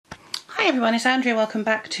Hi everyone, it's Andrea. Welcome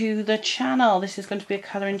back to the channel. This is going to be a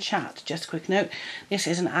colouring chat. Just a quick note, this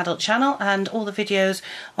is an adult channel and all the videos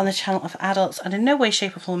on the channel are for adults and in no way,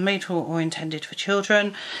 shape or form made for or intended for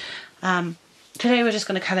children. Today we're just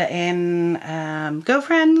going to colour in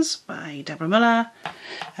Girlfriends by Deborah Muller,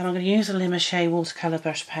 and I'm going to use a Limouche watercolour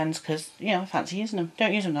brush pens because, you know, I fancy using them.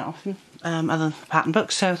 Don't use them that often, other than for pattern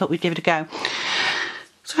books, so I thought we'd give it a go.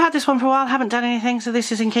 So I've had this one for a while, haven't done anything, so this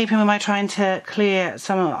is in keeping with my trying to clear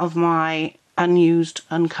some of my unused,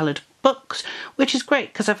 uncoloured books, which is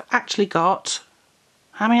great because I've actually got,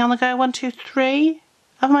 how many on the go? 1, 2, 3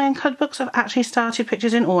 of my uncoloured books I've actually started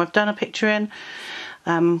pictures in, or I've done a picture in.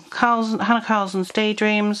 Hannah Carlson's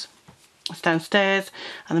Daydreams, it's downstairs,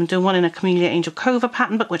 and I'm doing one in a Camellia Angel Cova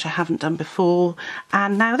pattern book, which I haven't done before,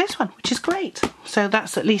 and now this one, which is great. So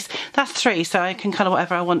that's at least, that's 3, so I can colour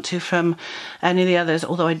whatever I want to from any of the others,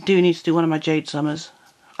 although I do need to do one of my Jade Summers.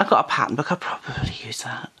 I've got a pattern book, I'll probably use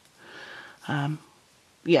that.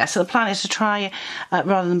 Yeah, so the plan is to try,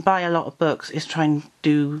 rather than buy a lot of books, is try and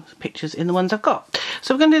do pictures in the ones I've got.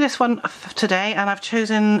 So we're going to do this one today, and I've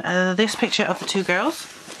chosen this picture of the two girls,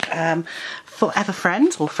 Forever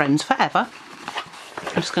Friends, or Friends Forever.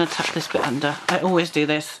 I'm just going to tuck this bit under. I always do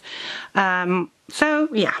this. So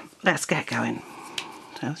yeah, let's get going.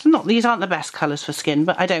 So it's not, these aren't the best colours for skin,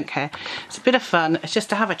 but I don't care. It's a bit of fun. It's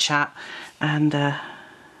just to have a chat, and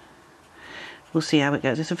we'll see how it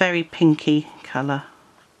goes. It's a very pinky colour.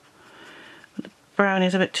 The brown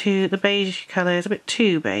is a bit too, the beige colour is a bit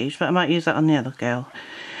too beige, but I might use that on the other girl.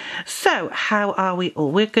 So, how are we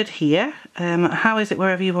all? We're good here. How is it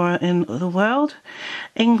wherever you are in the world?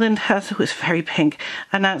 England has, oh, it's very pink,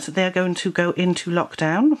 announced that they are going to go into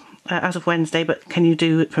lockdown as of Wednesday, but can you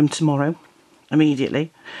do it from tomorrow,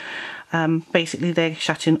 immediately? Basically, they're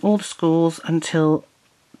shutting all the schools until,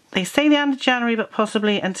 they say the end of January, but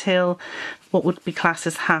possibly until what would be classed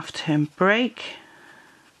as half-term break.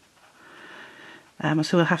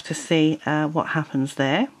 So we'll have to see what happens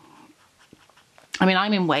there. I mean,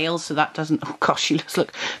 I'm in Wales, so that doesn't, oh gosh, she does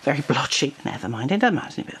look very blotchy. Never mind, it doesn't matter,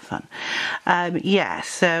 it's a bit of fun. Yeah,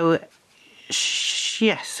 so,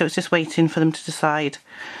 yes, so it's just waiting for them to decide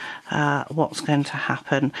what's going to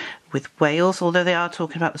happen with Wales, although they are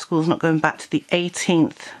talking about the schools not going back to the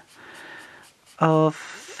 18th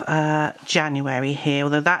of January here,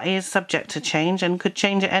 although that is subject to change and could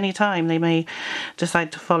change at any time. They may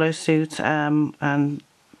decide to follow suit and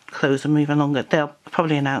close them even longer. They'll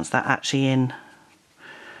probably announce that actually in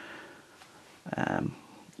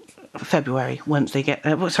February, once they get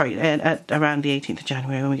around the 18th of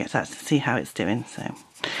January, when we get to that, to see how it's doing. So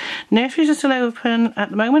nurseries are still open at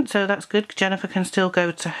the moment, so that's good. Jennifer can still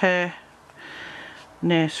go to her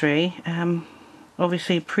nursery.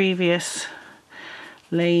 Obviously previously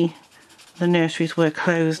the nurseries were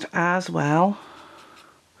closed as well,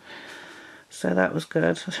 so that was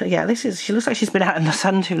good. So yeah, this is, she looks like she's been out in the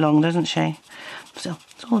sun too long, doesn't she? Still,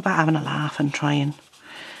 it's all about having a laugh and trying.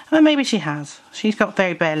 Well, maybe she has. She's got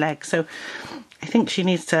very bare legs, so I think she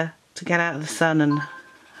needs to get out of the sun and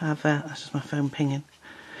have that's just my phone pinging.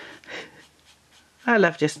 I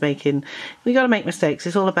love just making, we got to make mistakes.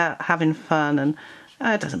 It's all about having fun, and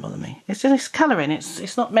it doesn't bother me. It's just colouring.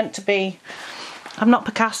 It's not meant to be, I'm not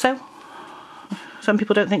Picasso. Some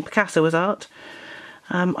people don't think Picasso is art.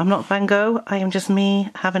 I'm not Van Gogh. I am just me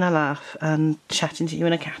having a laugh and chatting to you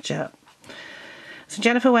in a catch up. So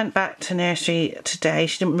Jennifer went back to nursery today.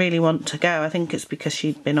 She didn't really want to go. I think it's because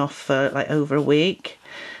she'd been off for like over a week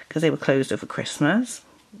because they were closed over Christmas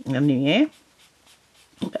and New Year.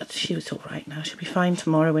 But she was all right now. She'll be fine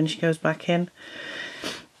tomorrow when she goes back in.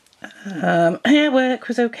 Yeah, work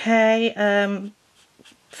was okay.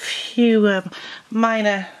 Few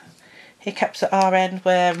minor hiccups at our end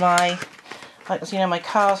where my, like, you know, my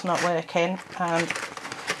car's not working, and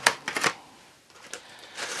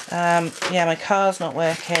yeah, my car's not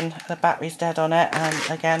working, the battery's dead on it, and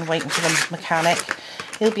again waiting for the mechanic.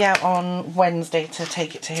 He'll be out on Wednesday to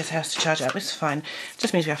take it to his house to charge it up. It's fine, it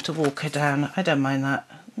just means we have to walk her down. I don't mind that.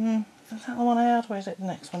 Is that the one I had, or is it the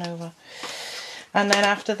next one over? And then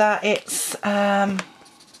after that it's that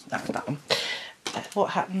one.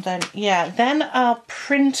 What happened then? Yeah, then our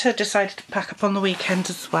printer decided to pack up on the weekend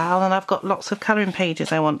as well, and I've got lots of colouring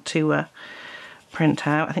pages I want to print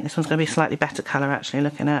out. I think this one's going to be a slightly better colour actually,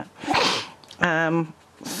 looking at.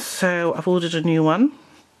 So I've ordered a new one.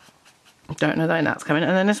 Don't know when that's coming.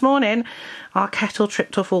 And then this morning our kettle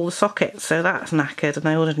tripped off all the sockets, so that's knackered, and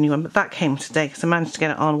I ordered a new one, but that came today because I managed to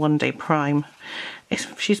get it on 1 day prime.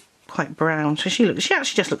 She's quite brown, so she actually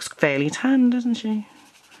just looks fairly tan, doesn't she?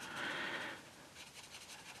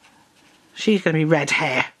 She's going to be red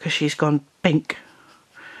hair because she's gone pink.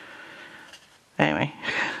 Anyway,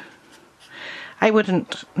 I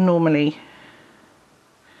wouldn't normally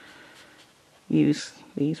use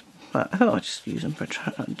these, but I thought I'd just use them for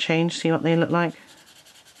a change, see what they look like.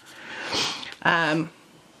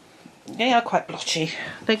 They are quite blotchy.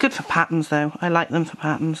 They're good for patterns though. I like them for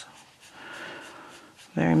patterns.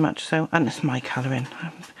 Very much so. And it's my colouring.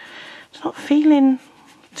 I'm just not feeling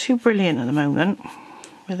too brilliant at the moment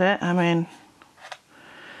with it. I mean,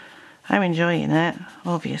 I'm enjoying it,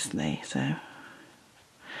 obviously, so.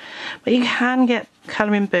 But you can get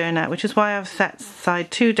colouring burnout, which is why I've set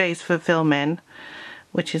aside 2 days for filming,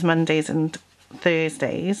 which is Mondays and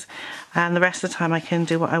Thursdays, and the rest of the time I can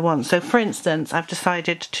do what I want. So for instance, I've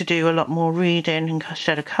decided to do a lot more reading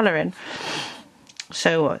instead of colouring.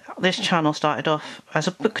 So this channel started off as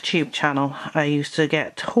a booktube channel. I used to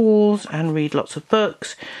get hauls and read lots of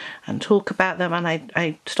books and talk about them, and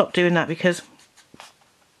I stopped doing that because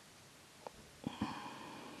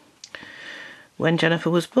when Jennifer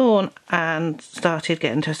was born and started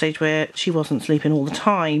getting to a stage where she wasn't sleeping all the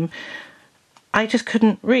time, I just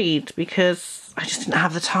couldn't read because I just didn't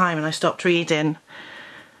have the time, and I stopped reading.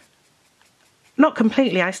 Not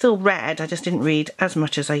completely, I still read, I just didn't read as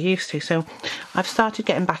much as I used to. So I've started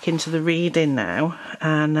getting back into the reading now,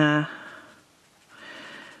 and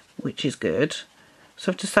which is good.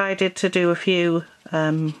 So I've decided to do a few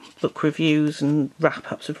book reviews and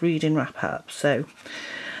wrap-ups of reading wrap-ups. So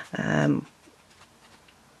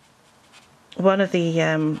one of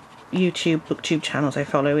the booktube channels I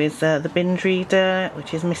follow is the Binge Reader,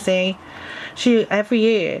 which is Missy. She every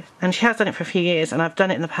year, and she has done it for a few years, and I've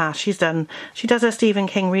done it in the past. She does a Stephen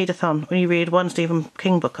King readathon, where you read one Stephen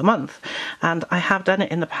King book a month, and I have done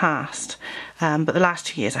it in the past, but the last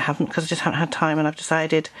 2 years I haven't, because I just haven't had time, and I've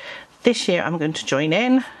decided this year I'm going to join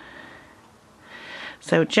in.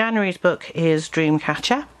 So January's book is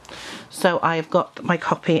Dreamcatcher. So I've got my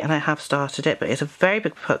copy and I have started it, but it's a very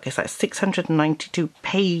big book. It's like 692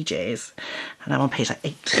 pages, and I'm on page like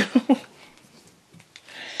 8.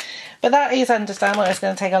 But that is understandable. It's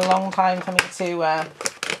going to take a long time for me to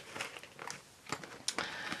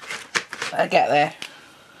get there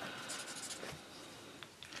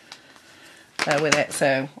with it.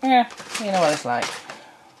 So yeah, you know what it's like.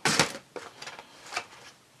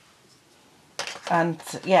 And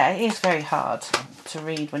yeah, it is very hard to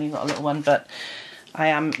read when you've got a little one, but I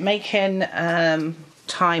am making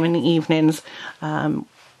time in the evenings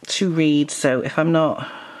to read. So if I'm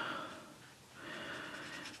not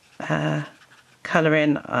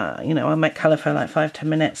colouring, you know, I might colour for like 5-10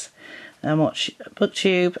 minutes and watch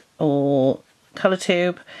booktube or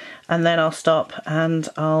colourtube, and then I'll stop and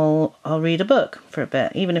I'll read a book for a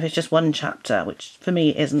bit, even if it's just one chapter, which for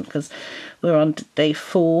me isn't, because we're on day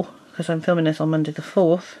 4, because I'm filming this on Monday the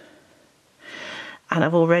 4th, and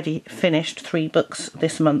I've already finished 3 books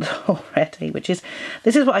this month already,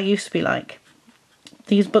 this is what I used to be like.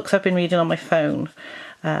 These books I've been reading on my phone,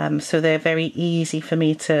 so they're very easy for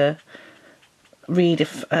me to read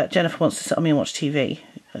if Jennifer wants to sit on me and watch TV.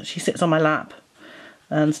 She sits on my lap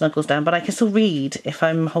and snuggles down, but I can still read if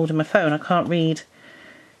I'm holding my phone. I can't read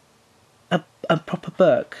a proper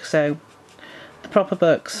book, so the proper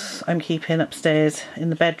books I'm keeping upstairs in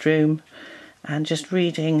the bedroom and just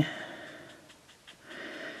reading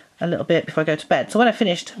a little bit before I go to bed. So when I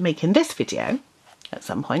finished making this video at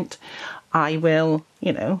some point, I will,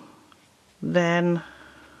 you know, then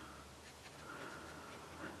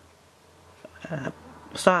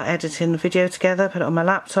start editing the video together, put it on my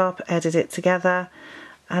laptop, edit it together,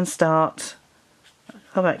 and start,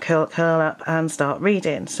 I might curl up and start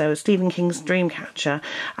reading. So Stephen King's Dreamcatcher.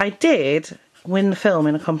 I did win the film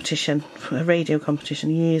in a competition, a radio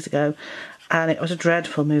competition years ago, and it was a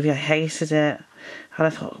dreadful movie. I hated it, and I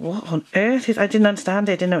thought, what on earth is, I didn't understand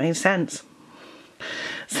it, didn't know any sense.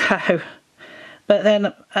 So, but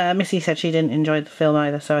then Missy said she didn't enjoy the film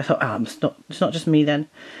either, so I thought, it's not just me then,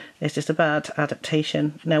 it's just a bad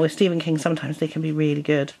adaptation. Now with Stephen King, sometimes they can be really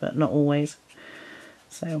good, but not always.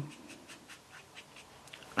 So,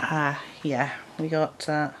 yeah, we got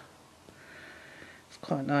that. It's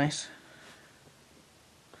quite nice.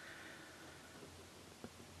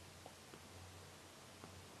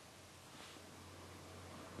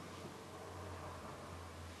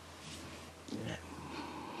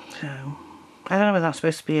 So, I don't know whether that's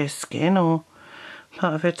supposed to be her skin or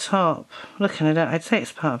part of her top. Looking at it, I'd say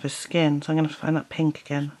it's part of her skin, so I'm going to find that pink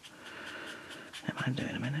again. Never mind, do it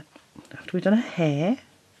in a minute. After we've done her hair.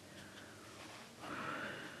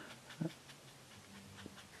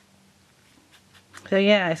 So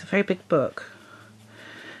yeah, it's a very big book.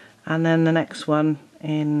 And then the next one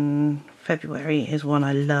in February is one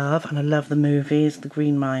I love, and I love the movies, The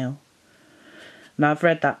Green Mile. Now I've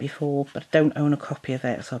read that before, but I don't own a copy of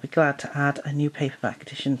it, so I'll be glad to add a new paperback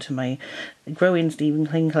edition to my growing Stephen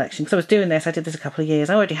King collection. Because I was doing this, I did this a couple of years.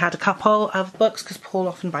 I already had a couple of books because Paul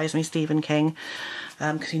often buys me Stephen King,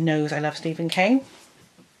 because he knows I love Stephen King.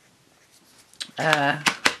 That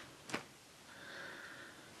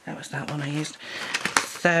was that one I used.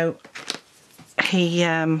 So he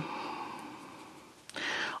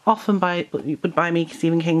often would buy me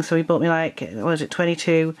Stephen King, so he bought me like, what was it,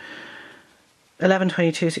 11,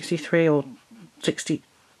 22, 63 or 60,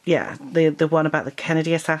 yeah, the one about the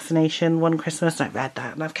Kennedy assassination one Christmas, and I read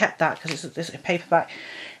that, and I've kept that because it's a paperback.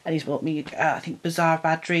 And he's bought me, I think, Bizarre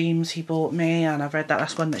Bad Dreams he bought me, and I've read that.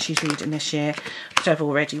 That's one that she's reading this year, which I've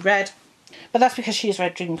already read. But that's because she's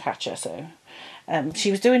read Dreamcatcher, so she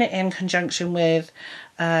was doing it in conjunction with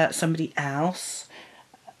somebody else,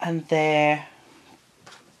 and their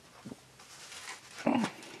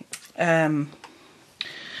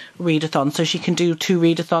readathon, so she can do 2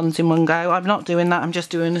 readathons in one go. I'm not doing that, I'm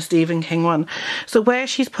just doing a Stephen King one. So where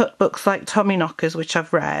she's put books like Tommyknockers, which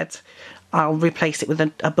I've read, I'll replace it with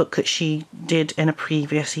a book that she did in a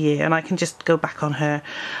previous year, and I can just go back on her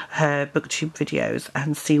booktube videos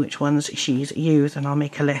and see which ones she's used, and I'll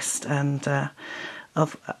make a list and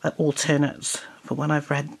of alternates for when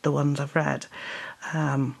I've read the ones I've read.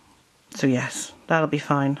 So yes, that'll be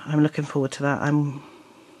fine. I'm looking forward to that.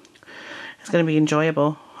 It's going to be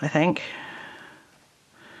enjoyable, I think.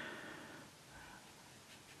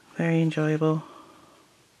 Very enjoyable.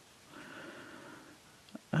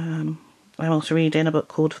 I'm also reading a book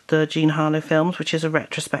called The Jean Harlow Films, which is a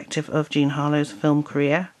retrospective of Jean Harlow's film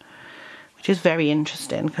career, which is very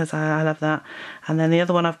interesting because I love that. And then the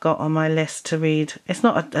other one I've got on my list to read, it's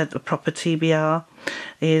not a proper TBR,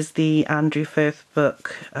 is the Andrew Firth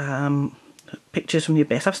book, Pictures from the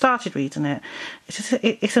Abyss. I've started reading it.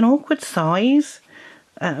 It's an awkward size,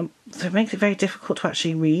 so it makes it very difficult to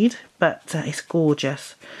actually read, but it's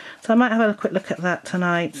gorgeous. So I might have a quick look at that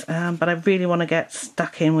tonight, but I really want to get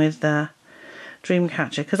stuck in with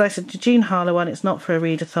Dreamcatcher, because I said the Jean Harlow one, it's not for a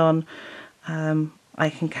readathon. I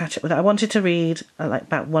can catch up with it. I wanted to read like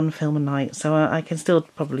about 1 film a night, so I can still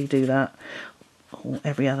probably do that, or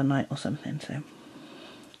every other night or something. So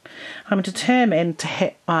I'm determined to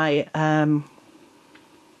hit my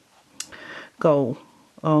goal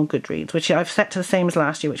on Goodreads, which I've set to the same as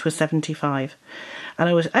last year, which was 75.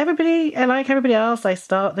 And like everybody else, I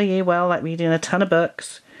start the year well, like reading a ton of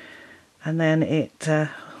books, and then it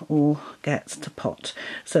all gets to pot.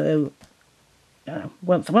 So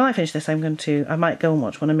when I finish this, I might go and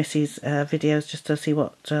watch one of Missy's videos just to see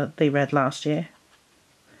what they read last year.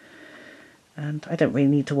 And I don't really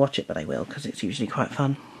need to watch it, but I will, because it's usually quite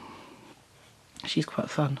fun. She's quite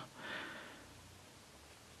fun.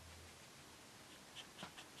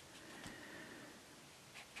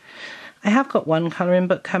 I have got one colouring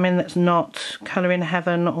book coming that's not Colouring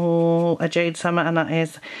Heaven or A Jade Summer, and that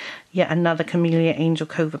is yet another Camellia Angel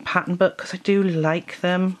Cove pattern book, because I do like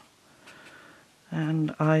them.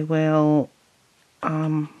 And I will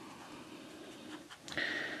add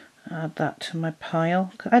that to my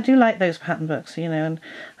pile. I do like those pattern books, you know, and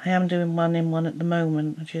I am doing one in one at the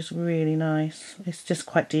moment, which is really nice. It's just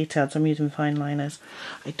quite detailed, so I'm using fine liners.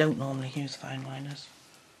 I don't normally use fine liners.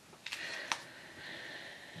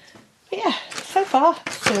 But yeah, so far,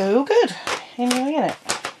 so good. Enjoying it.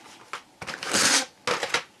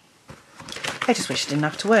 I just wish I didn't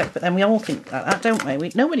have to work, but then we all think like that, don't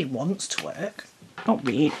we? Nobody wants to work. Not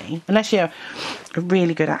really. Unless you're a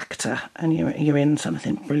really good actor and you're in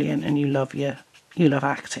something brilliant and you love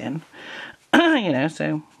acting. You know,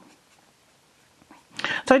 so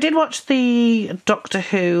I did watch the Doctor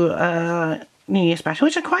Who New Year special,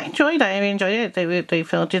 which I quite enjoyed. I really enjoyed it. They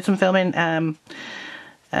did some filming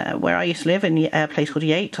where I used to live, in a place called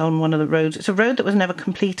Yate, on one of the roads. It's a road that was never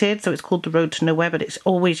completed, so it's called the Road to Nowhere, but it's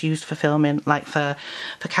always used for filming, like for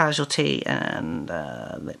Casualty, and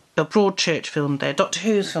the Broadchurch filmed there, Doctor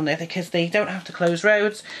Who's filmed there, because they don't have to close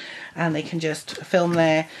roads, and they can just film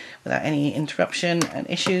there without any interruption and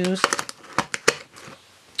issues.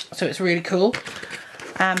 So it's really cool.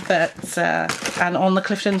 And on the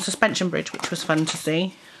Clifton Suspension Bridge, which was fun to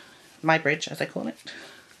see. My bridge, as I call it.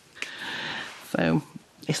 So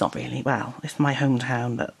it's not really, well, it's my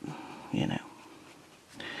hometown, but, you know.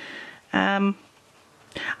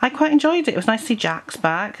 I quite enjoyed it. It was nice to see Jack's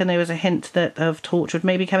back, and there was a hint of Torchwood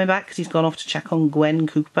maybe coming back, because he's gone off to check on Gwen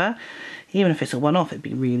Cooper. Even if it's a one-off, it'd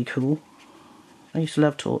be really cool. I used to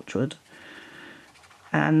love Torchwood.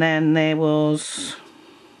 And then there was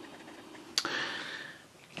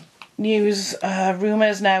news,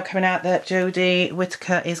 rumours now coming out that Jodie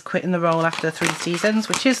Whittaker is quitting the role after 3 seasons,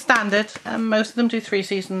 which is standard. Most of them do 3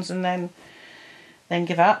 seasons and then then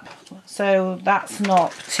give up. So that's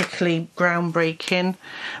not particularly groundbreaking,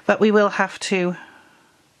 but we will have to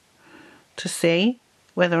see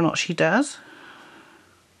whether or not she does.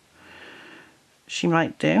 She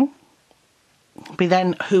might do. But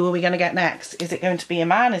then who are we going to get next? Is it going to be a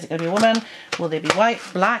man? Is it going to be a woman? Will they be white,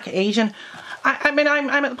 black, Asian? I mean, I'm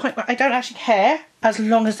at the point where I don't actually care, as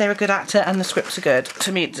long as they're a good actor and the scripts are good.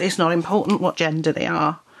 To me, it's not important what gender they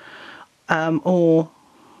are, or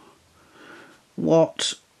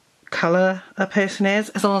what colour a person is,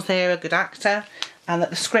 as long as they're a good actor and that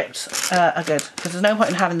the scripts are good. Because there's no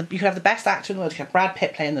point in having you could have the best actor in the world. You could have Brad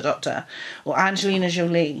Pitt playing the Doctor, or Angelina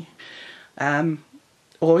Jolie,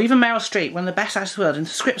 or even Meryl Streep, one of the best actors in the world, and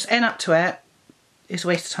the scripts end up to it, it's a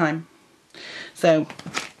waste of time. So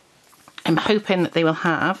I'm hoping that they will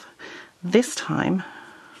have, this time,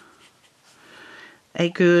 a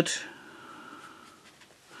good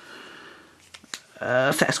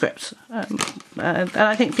set of scripts. And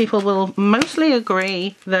I think people will mostly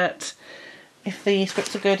agree that if the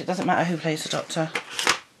scripts are good, it doesn't matter who plays the Doctor.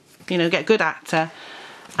 You know, get a good actor,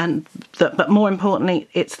 and but more importantly,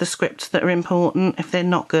 it's the scripts that are important. If they're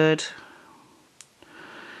not good,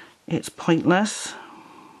 it's pointless.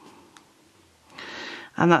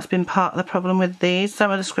 And that's been part of the problem with these.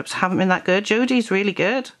 Some of the scripts haven't been that good. Jodie's really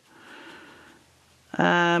good.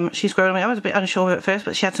 She's grown on me. I was a bit unsure of her at first,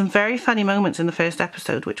 but she had some very funny moments in the first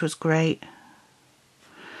episode, which was great.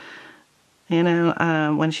 You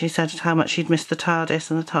know, when she said how much she'd missed the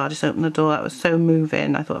TARDIS and the TARDIS opened the door, that was so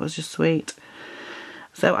moving. I thought it was just sweet.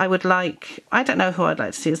 So I would like, I don't know who I'd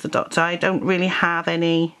like to see as the Doctor. I don't really have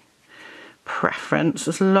any preference,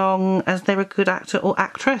 as long as they're a good actor or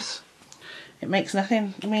actress. It makes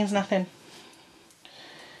nothing, it means nothing.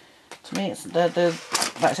 To me, it's like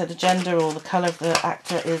I said, the gender or the colour of the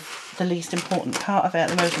actor is the least important part of it.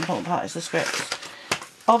 The most important part is the script.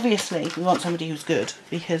 Obviously, we want somebody who's good,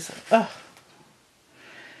 because if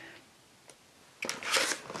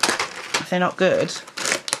they're not good,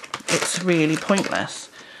 it's really pointless.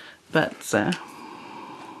 But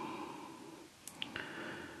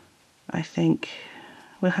I think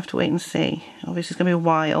we'll have to wait and see. Obviously, it's going to be a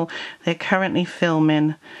while. They're currently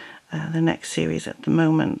filming the next series at the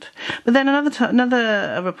moment. But then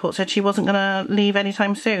another report said she wasn't going to leave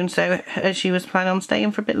anytime soon, so she was planning on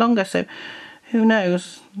staying for a bit longer. So who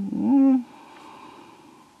knows?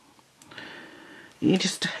 You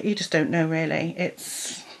just don't know, really.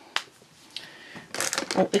 It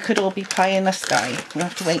could all be pie in the sky. We'll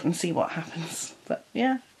have to wait and see what happens. But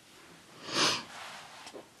yeah.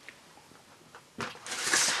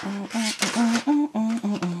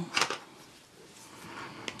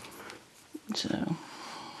 So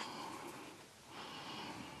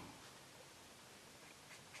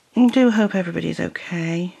I do hope everybody's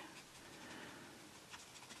okay,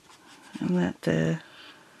 and that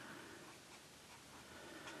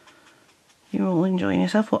you're all enjoying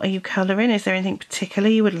yourself. What are you colouring? Is there anything particular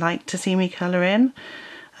you would like to see me colour in?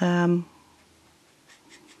 I'm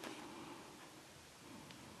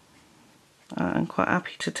quite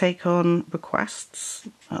happy to take on requests.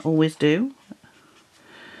 I always do.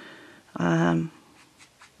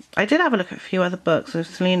 I did have a look at a few other books, those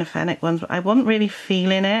Selena Fenwick ones, but I wasn't really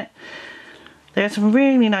feeling it. There are some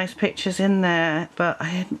really nice pictures in there, but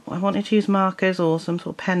I wanted to use markers or some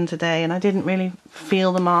sort of pen today, and I didn't really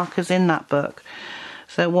feel the markers in that book.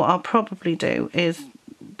 So what I'll probably do is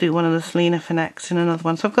do one of the Selena Fenwicks in another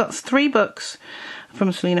one. So I've got 3 books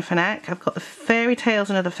from Selena Fenwick. I've got the Fairy Tales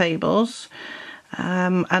and Other Fables,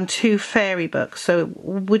 and 2 fairy books. So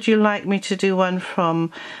would you like me to do one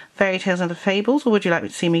from Fairy Tales and Other Fables, or would you like me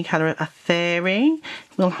to see me colour a fairy?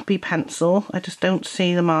 It will be pencil. I just don't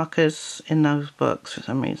see the markers in those books for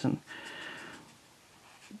some reason.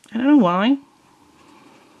 I don't know why.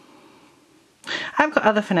 I've got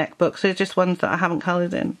other Fenwick books, they're just ones that I haven't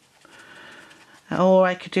coloured in. Or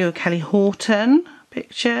I could do a Kelly Horton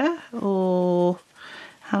picture, or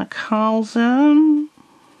Hannah Carlson.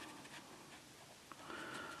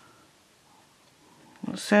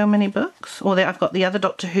 So many books. Or I've got the other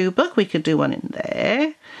Doctor Who book, we could do one in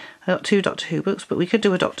there. I've got 2 Doctor Who books, but we could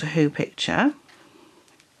do a Doctor Who picture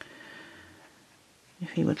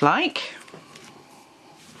if you would like.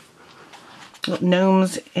 Got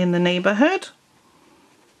Gnomes in the Neighbourhood.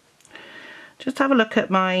 Just have a look at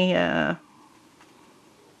my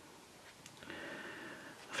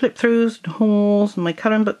flip throughs and hauls and my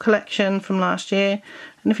colouring book collection from last year,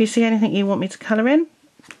 and if you see anything you want me to colour in,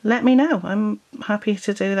 let me know. I'm happy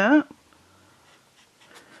to do that.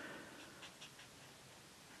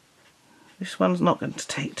 This one's not going to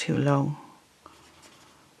take too long,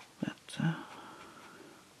 but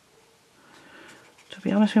to To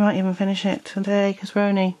be honest, we might even finish it today because we're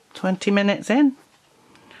only 20 minutes in.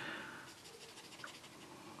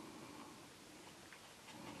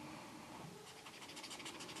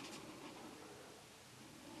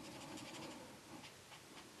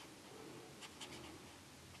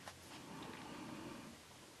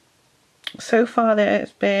 So far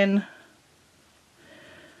there's been,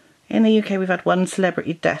 in the UK we've had one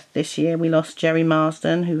celebrity death this year. We lost Jerry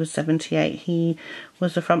Marsden, who was 78. He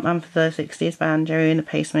was the frontman for the 60s band Jerry and the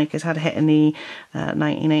Pacemakers. Had a hit in the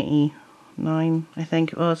 1989, I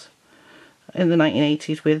think it was, in the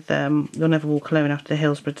 1980s with You'll Never Walk Alone after the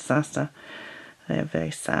Hillsborough disaster. They're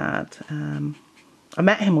very sad. I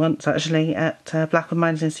met him once actually at Blackwood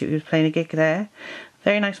Mines Institute. He was playing a gig there.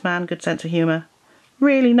 Very nice man, good sense of humour.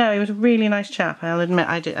 Really, no, he was a really nice chap. I'll admit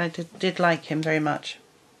I did like him very much.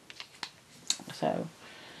 So,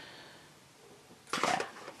 yeah,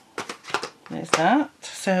 there's that.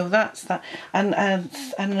 So that's that. And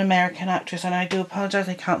an American actress, and I do apologise,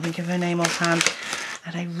 I can't think of her name offhand,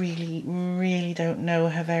 and I really don't know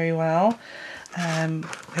her very well,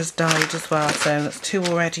 has died as well. So that's 2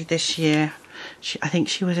 already this year. I think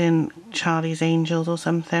she was in Charlie's Angels or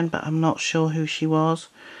something, but I'm not sure who she was,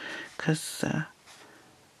 because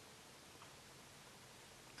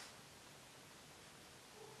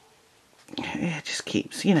it just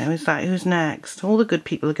keeps, you know, it's like, who's next? All the good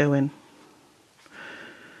people are going.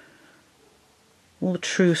 All the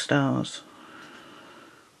true stars.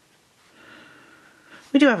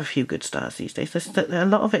 We do have a few good stars these days. A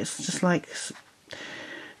lot of it's just like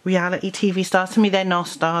reality TV stars. To me, they're not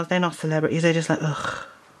stars, they're not celebrities, they're just like, ugh.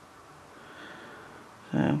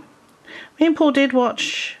 So, me and Paul did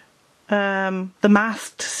watch The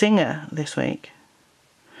Masked Singer this week.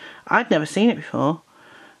 I'd never seen it before.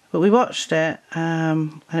 But we watched it,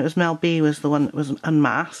 and it was Mel B was the one that was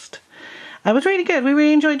unmasked. It was really good. We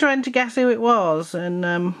really enjoyed trying to guess who it was, and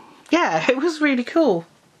yeah, it was really cool.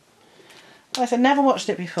 Like I said, never watched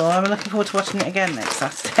it before. I'm looking forward to watching it again next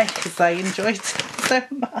Saturday because I enjoyed it so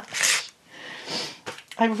much.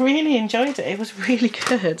 I really enjoyed it. It was really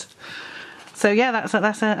good. So yeah,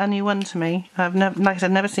 that's a new one to me. I've never, like I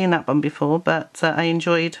said, never seen that one before, but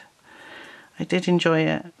I did enjoy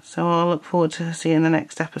it, so I'll look forward to seeing the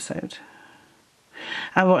next episode.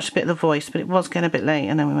 I watched a bit of The Voice, but it was getting a bit late,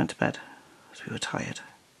 and then we went to bed because we were tired.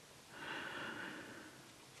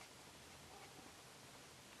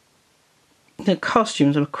 The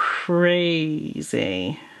costumes are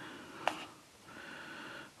crazy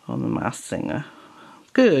on The Masked Singer.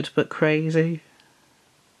 Good, but crazy.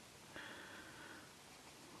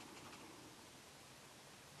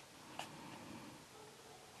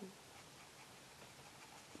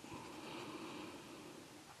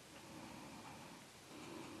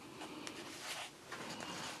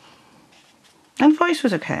 And Voice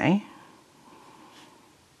was okay.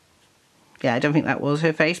 Yeah, I don't think that was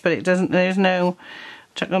her face, but there's no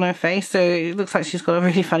chuck on her face, so it looks like she's got a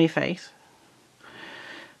really funny face.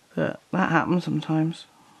 But that happens sometimes.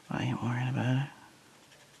 I ain't worrying about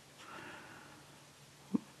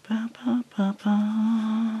it. Ba, ba, ba,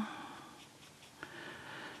 ba.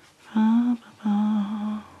 Ba, ba,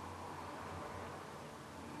 ba.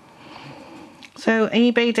 So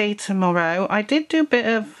eBay day tomorrow. I did do a bit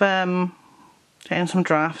of getting some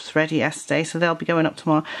drafts ready yesterday, so they'll be going up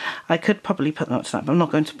tomorrow. I could probably put them up tonight, but I'm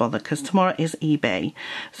not going to bother because tomorrow is eBay.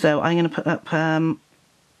 So I'm going to put up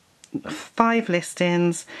 5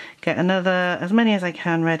 listings, get as many as I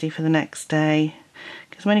can ready for the next day,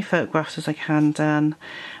 get as many photographs as I can done,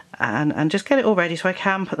 and just get it all ready so I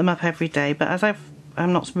can put them up every day. But as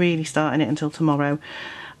I'm not really starting it until tomorrow,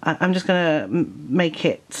 I'm just going to make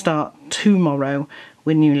it start tomorrow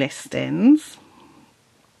with new listings.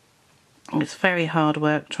 It's very hard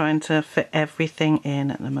work trying to fit everything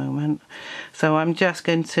in at the moment. So I'm just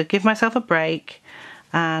going to give myself a break,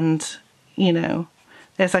 and, you know,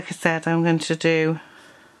 as like I said, I'm going to do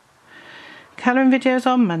colouring videos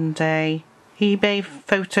on Monday, eBay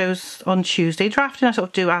photos on Tuesday. Drafting I sort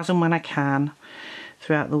of do as and when I can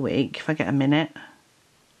throughout the week if I get a minute.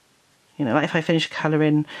 You know, like if I finish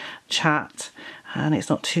colouring chat and it's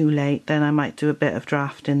not too late, then I might do a bit of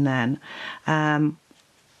drafting then.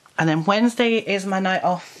 And then Wednesday is my night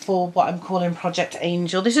off for what I'm calling Project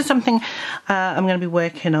Angel. This is something I'm going to be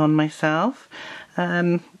working on myself,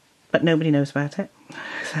 but nobody knows about it.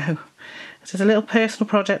 So this is a little personal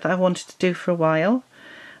project that I've wanted to do for a while.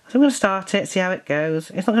 So I'm going to start it, see how it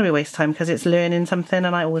goes. It's not going to be a waste of time because it's learning something,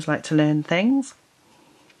 and I always like to learn things.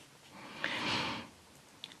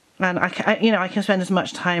 And I can spend as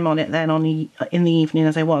much time on it then in the evening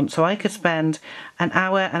as I want. So I could spend an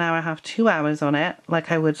hour and a half, 2 hours on it,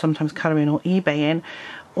 like I would sometimes colouring or eBaying,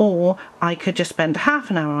 or I could just spend half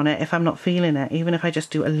an hour on it if I'm not feeling it. Even if I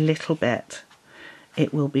just do a little bit,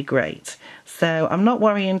 it will be great. So I'm not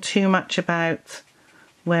worrying too much about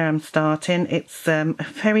where I'm starting. It's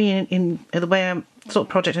very in the way I'm sort of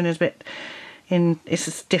projecting is a bit it's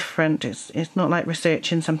just different. It's not like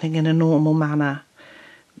researching something in a normal manner,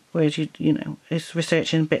 whereas you know, it's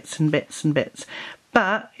researching bits and bits and bits.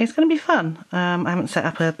 But it's going to be fun. I haven't set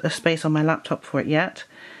up a space on my laptop for it yet.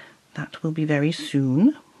 That will be very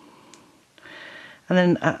soon. And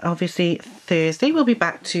then obviously Thursday we'll be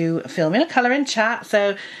back to filming a colouring chat.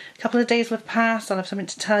 So a couple of days will have passed. I'll have something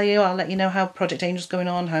to tell you. I'll let you know how Project Angel's going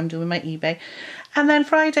on, how I'm doing my eBay. And then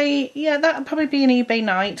Friday, yeah, that'll probably be an eBay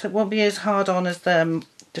night. It won't be as hard on as the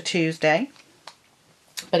Tuesday,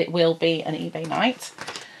 but it will be an eBay night.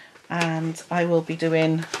 And I will be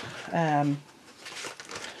doing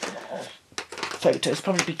photos,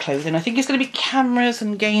 probably be clothing. I think it's going to be cameras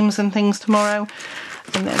and games and things tomorrow.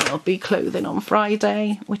 And then there'll be clothing on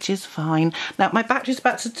Friday, which is fine. Now, my battery's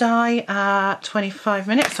about to die at 25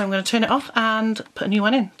 minutes, so I'm going to turn it off and put a new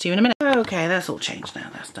one in. See you in a minute. Okay, that's all changed now.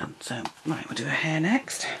 That's done. So, right, we'll do her hair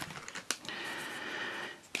next.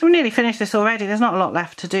 So we nearly finished this already. There's not a lot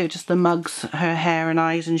left to do. Just the mugs, her hair and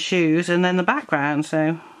eyes and shoes, and then the background.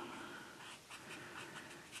 So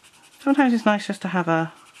sometimes it's nice just to have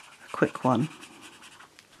a quick one.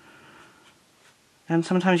 And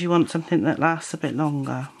sometimes you want something that lasts a bit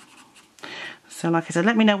longer. So like I said,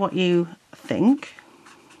 let me know what you think.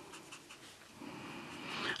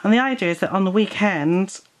 And the idea is that on the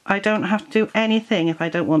weekends, I don't have to do anything if I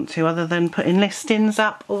don't want to, other than putting listings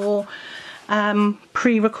up or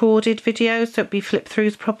pre-recorded videos, so it'd be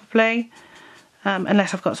flip-throughs probably.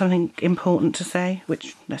 Unless I've got something important to say,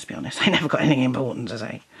 which, let's be honest, I never got anything important to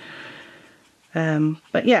say.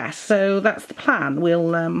 But yeah, so that's the plan.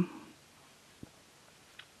 We'll...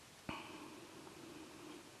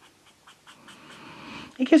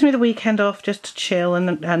 It gives me the weekend off just to chill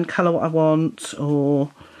and colour what I want,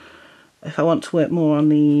 or if I want to work more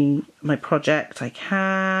on my project, I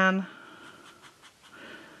can.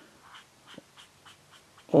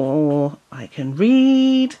 Or I can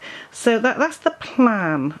read. So that's the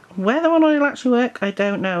plan. Whether or not it'll actually work, I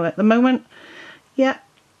don't know. At the moment, yeah,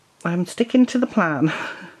 I'm sticking to the plan.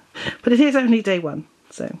 But it is only day one,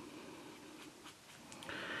 so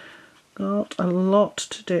got a lot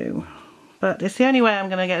to do. But it's the only way I'm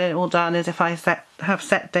going to get it all done is if I have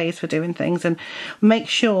set days for doing things, and make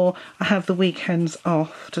sure I have the weekends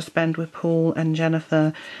off to spend with Paul and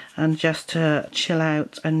Jennifer and just to chill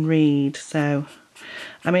out and read. So,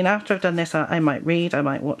 I mean, after I've done this, I might read, I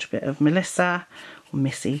might watch a bit of Melissa or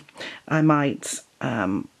Missy. I might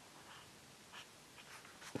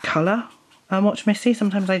colour and watch Missy.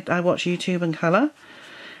 Sometimes I watch YouTube and colour.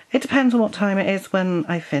 It depends on what time it is when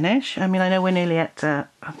I finish. I mean, I know we're nearly at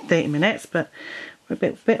 30 minutes, but we're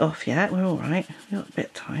a bit off yet. We're all right. We've got a bit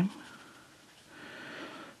of time.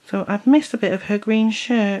 So I've missed a bit of her green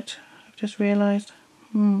shirt. I've just realised.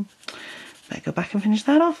 Better go back and finish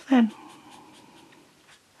that off then.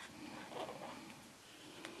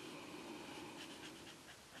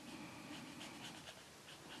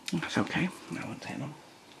 That's okay. I won't take them.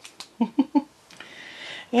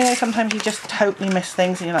 You know, sometimes you just totally miss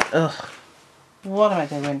things and you're like, ugh, what am I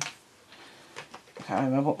doing? I can't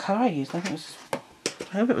remember what colour I used. I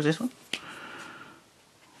hope it was this one.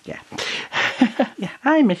 Yeah. Yeah,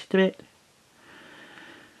 I missed a bit.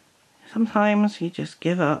 Sometimes you just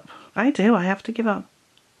give up. I do, I have to give up.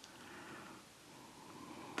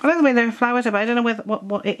 I like the way there are flowers, but I don't know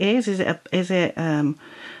what it is. Is it a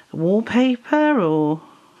wallpaper, or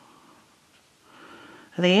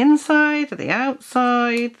are they inside? Are they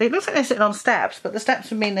outside? It looks like they're sitting on steps, but the steps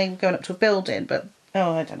would mean they're going up to a building, but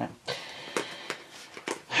oh, I don't know.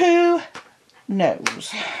 Who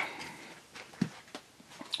knows?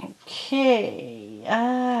 Okay.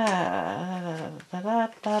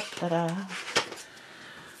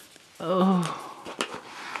 Oh,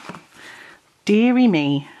 dearie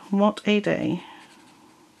me, what a day.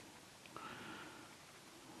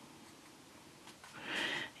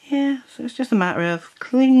 Yeah, so it's just a matter of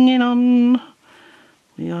clinging on.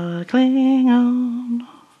 We gotta cling on.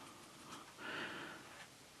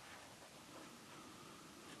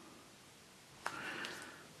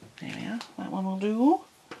 There we are, that one will do.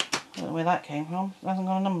 I don't know where that came from. It hasn't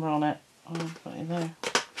got a number on it. I'll put it there.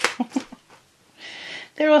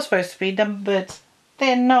 They're all supposed to be numbered.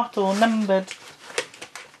 They're not all numbered.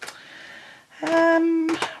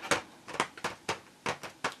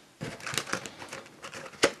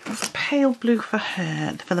 Pale blue for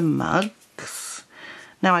her, for the mugs.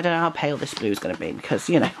 Now I don't know how pale this blue is going to be because,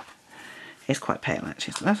 you know, it's quite pale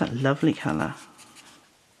actually. So that's a lovely colour.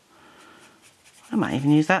 I might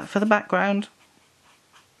even use that for the background.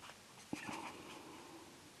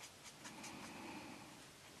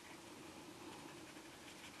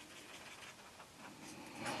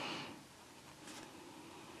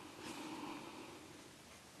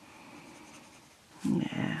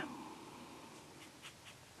 Yeah.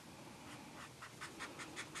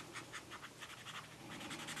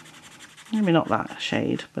 Maybe not that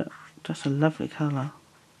shade, but just a lovely colour.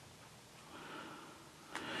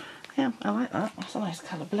 Yeah, I like that. That's a nice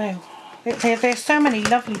colour blue. There's so many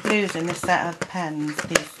lovely blues in this set of pens,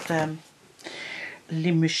 these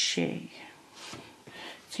Limouché.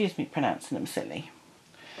 Excuse me pronouncing them silly.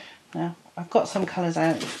 Now, I've got some colours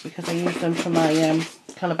out because I use them for my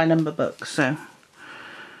colour by number book, so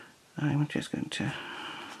I'm just going to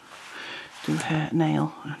do her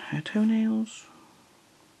nail and her toenails.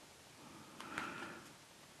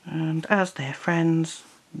 And as they're friends,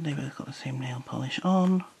 they both got the same nail polish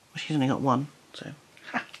on. Well, she's only got one, so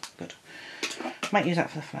good. Might use that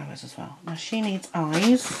for the flowers as well. Now she needs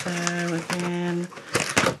eyes, so again,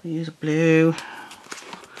 we use a blue.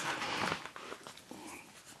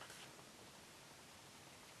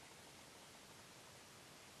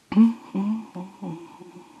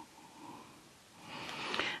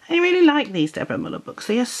 I really like these Deborah Muller books.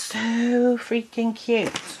 They are so freaking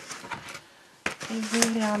cute. They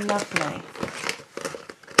really are lovely.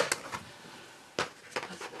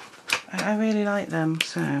 I really like them,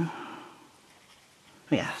 so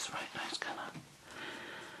yeah, that's right, nice colour.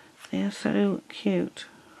 They are so cute.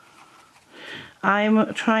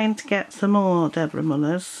 I'm trying to get some more Deborah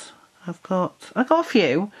Mullers. I've got a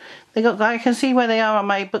few. I can see where they are on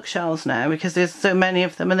my bookshelves now because there's so many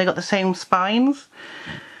of them and they got the same spines.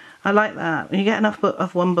 I like that. When you get enough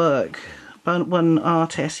of one book, one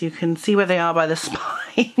artist, you can see where they are by the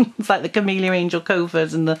spines, like the Camellia Angel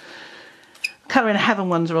Covers, and the Colour in Heaven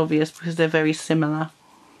ones are obvious because they're very similar.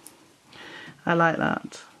 I like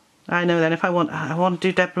that. I know then if I want to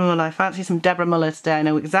do Deborah Muller, I fancy some Deborah Muller today, I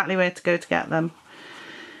know exactly where to go to get them.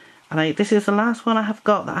 And this is the last one I have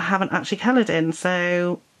got that I haven't actually coloured in,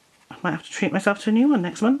 so I might have to treat myself to a new one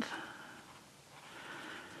next month.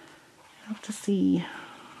 I'll have to see.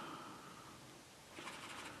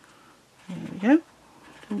 There we go.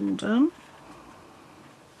 All done.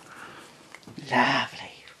 Lovely.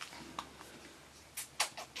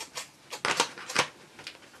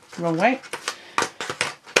 Wrong way.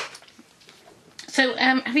 So,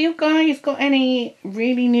 have you guys got any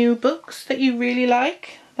really new books that you really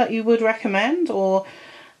like that you would recommend, or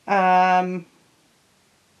any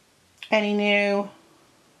new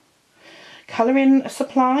colouring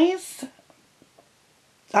supplies?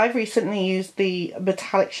 I've recently used the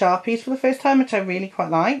metallic Sharpies for the first time, which I really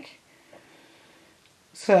quite like.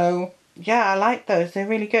 So, yeah, I like those. They're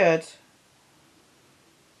really good.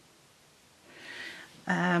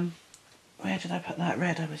 Where did I put that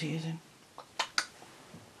red I was using?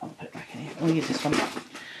 I'll put it back in here. I'll use this one.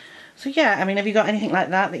 So, yeah, I mean, have you got anything like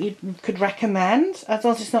that you could recommend? As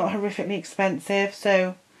long as it's not horrifically expensive.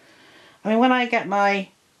 So, I mean, when I get my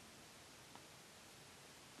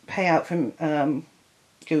payout from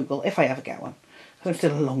Google, if I ever get one, because I'm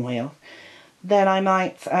still a long way off, then I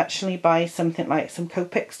might actually buy something like some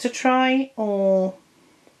Copics to try, or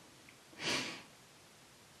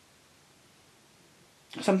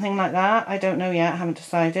something like that. I don't know yet, I haven't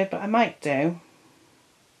decided, but I might do.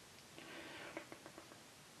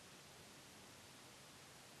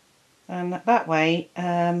 And that way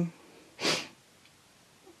I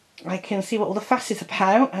can see what all the fuss is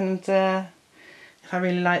about, and if I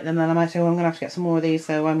really like them, then I might say, well, I'm going to have to get some more of these,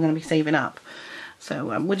 so I'm going to be saving up.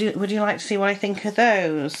 So would you like to see what I think of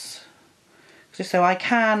those? Just so I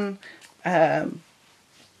can, when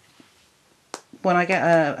I get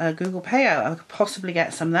a Google payout, I could possibly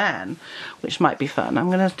get some then, which might be fun.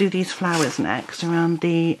 I'm going to do these flowers next around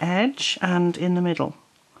the edge and in the middle.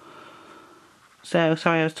 So,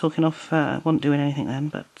 sorry I was talking off, wasn't doing anything then,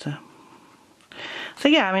 but... So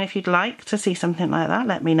yeah, I mean, if you'd like to see something like that,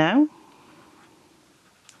 let me know.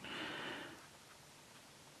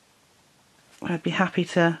 I'd be happy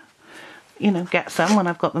to, you know, get some when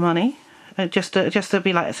I've got the money. Just to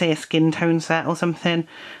be like, say, a skin tone set or something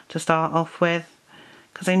to start off with.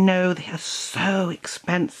 Because I know they are so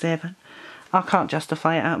expensive. I can't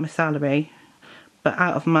justify it out of my salary. But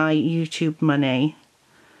out of my YouTube money,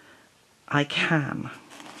 I can.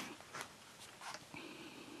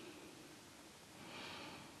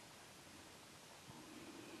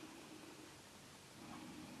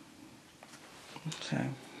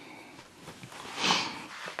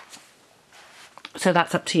 So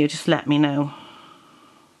that's up to you. Just let me know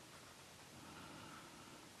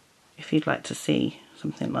if you'd like to see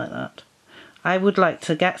something like that. I would like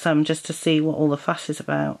to get some just to see what all the fuss is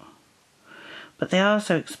about. But they are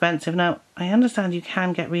so expensive. Now, I understand you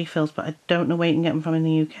can get refills, but I don't know where you can get them from in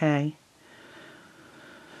the UK.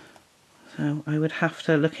 So I would have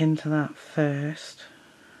to look into that first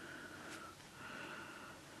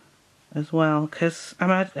as well, because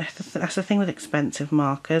that's the thing with expensive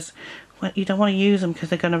markers. Well, you don't want to use them because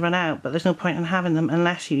they're going to run out, but there's no point in having them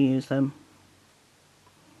unless you use them.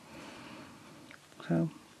 So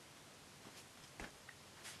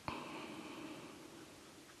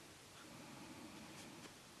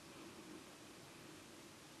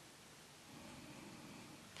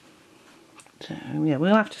yeah,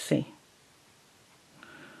 we'll have to see.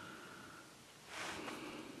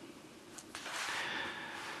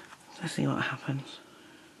 Let's see what happens.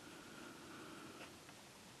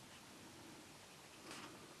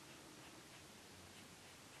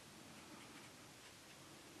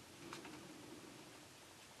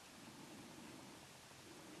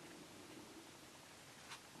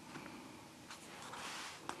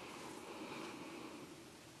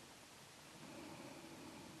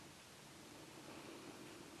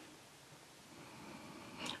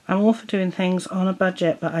 I'm all for doing things on a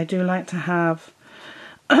budget, but I do like to have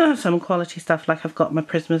some quality stuff. Like I've got my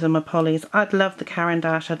Prismas and my Polys. I'd love the Caran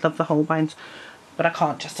d'Ache, I'd love the Holbeins, but I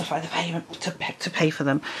can't justify the payment to pay for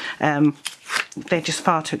them. They're just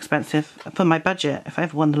far too expensive for my budget. If I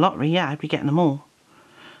ever won the lottery, yeah, I'd be getting them all.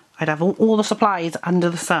 I'd have all the supplies under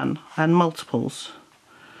the sun and multiples.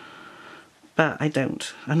 But I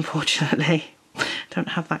don't, unfortunately. Don't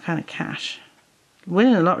have that kind of cash.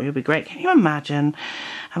 Winning the lottery would be great. Can you imagine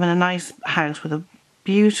having a nice house with a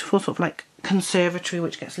beautiful sort of like conservatory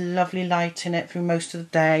which gets lovely light in it through most of the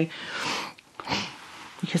day?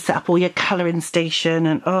 You can set up all your colouring station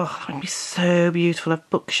and oh, it'd be so beautiful. Have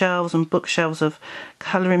bookshelves and bookshelves of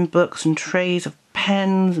colouring books and trays of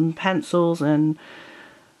pens and pencils and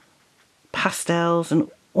pastels and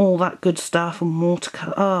all that good stuff and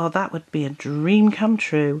watercolour. Oh, that would be a dream come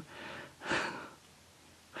true.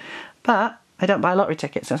 But I don't buy lottery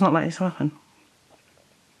tickets, so it's not likely to happen.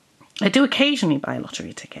 I do occasionally buy a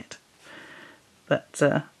lottery ticket, but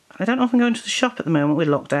I don't often go into the shop at the moment with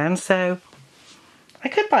lockdown, so I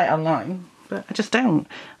could buy it online, but I just don't.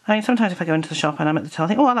 I mean, sometimes if I go into the shop and I'm at the till, I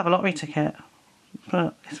think, oh, I'll have a lottery ticket,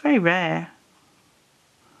 but it's very rare.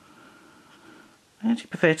 I actually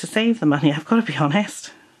prefer to save the money, I've got to be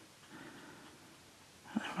honest.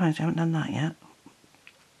 Right, I haven't done that yet.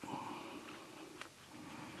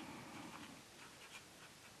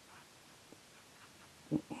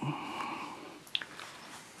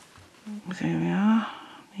 There we are,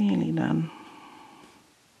 nearly done.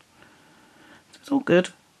 It's all good.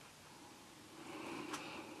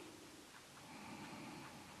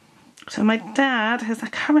 So my dad has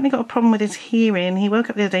currently got a problem with his hearing. He woke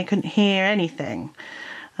up the other day, couldn't hear anything.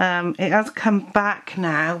 It has come back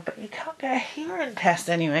now, but you can't get a hearing test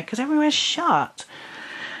anywhere because everywhere's shut.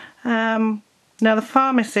 Now the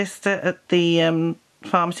pharmacist at the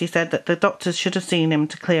pharmacy said that the doctors should have seen him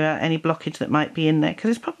to clear out any blockage that might be in there because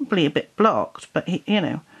it's probably a bit blocked, but he, you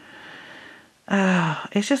know,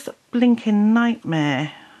 it's just a blinking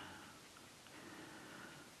nightmare.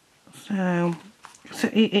 So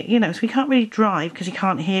you know, so he can't really drive because he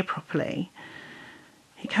can't hear properly.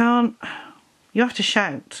 He can't. You have to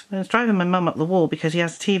shout. And it's driving my mum up the wall because he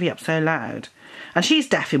has the TV up so loud, and she's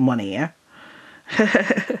deaf in one ear.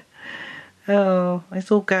 Oh, it's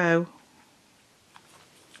all go.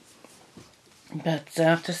 But I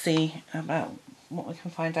have to see about what we can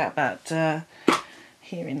find out about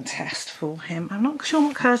hearing test for him. I'm not sure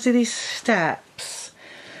what colours do these steps.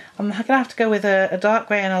 I'm going to have to go with a dark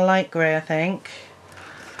grey and a light grey, I think.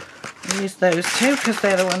 I'll use those two because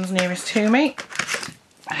they're the ones nearest to me.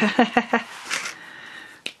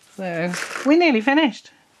 So, we're nearly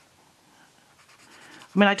finished.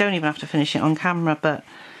 I mean, I don't even have to finish it on camera, but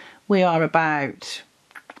we are about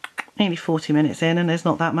nearly 40 minutes in and there's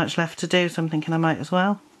not that much left to do, so I'm thinking I might as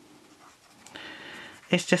well.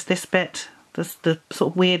 It's just this bit, the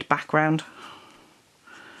sort of weird background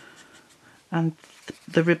and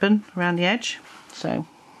the ribbon around the edge, so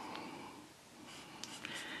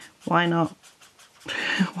why not?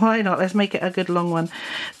 Why not? Let's make it a good long one.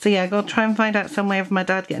 So yeah, I've got to try and find out some way of my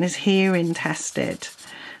dad getting his hearing tested,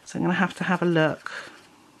 so I'm going to have a look,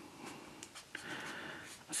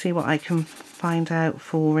 see what I can find out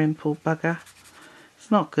for him, poor bugger.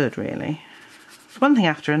 It's not good really. It's one thing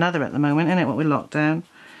after another at the moment, isn't it, what we're locked down.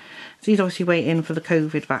 So he's obviously waiting for the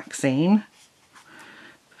COVID vaccine,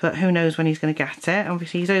 but who knows when he's going to get it.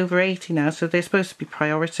 Obviously he's over 80 now, so they're supposed to be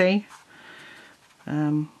priority.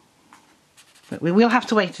 But we will have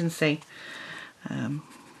to wait and see.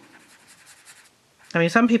 I mean,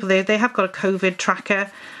 some people, they have got a COVID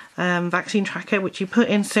tracker, vaccine tracker, which you put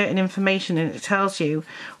in certain information and it tells you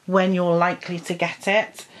when you're likely to get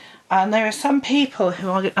it. And there are some people who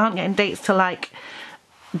aren't getting dates till like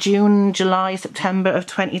June, July, September of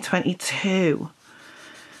 2022.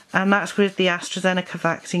 And that's with the AstraZeneca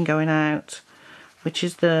vaccine going out, which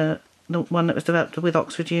is the one that was developed with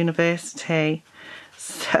Oxford University.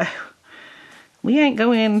 So we ain't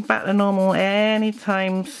going back to normal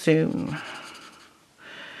anytime soon,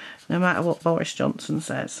 no matter what Boris Johnson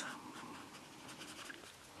says.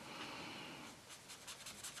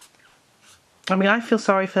 I mean, I feel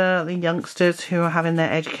sorry for the youngsters who are having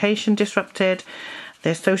their education disrupted,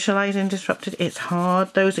 their socialising disrupted. It's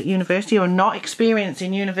hard. Those at university are not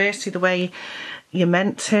experiencing university the way you're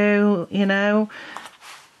meant to, you know.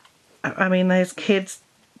 I mean, there's kids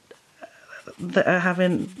that are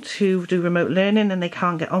having to do remote learning and they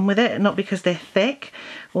can't get on with it, not because they're thick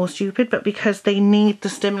or stupid, but because they need the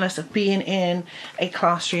stimulus of being in a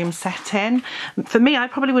classroom setting. For me, I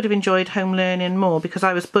probably would have enjoyed home learning more because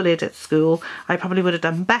I was bullied at school. I probably would have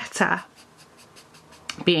done better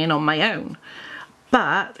being on my own,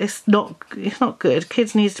 but it's not good.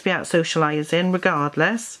 Kids need to be out socialising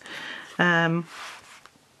regardless.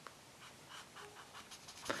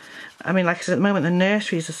 I mean, like I said, at the moment the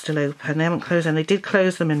nurseries are still open. They haven't closed them. They did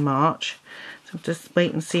close them in March. So just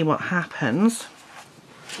wait and see what happens.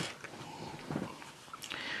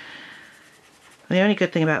 And the only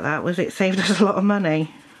good thing about that was it saved us a lot of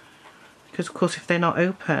money. Because of course if they're not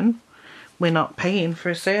open, we're not paying for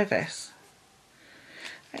a service.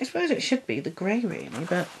 I suppose it should be the grey really,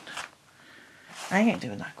 but I ain't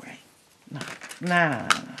doing that grey. No. Nah.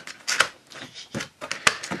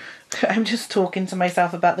 I'm just talking to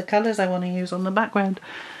myself about the colours I want to use on the background,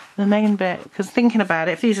 the main bit, because thinking about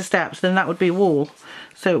it, if these are steps then that would be wall,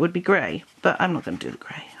 so it would be grey, but I'm not going to do the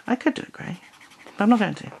grey. I could do it grey, but I'm not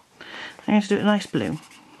going to. I'm going to do it a nice blue.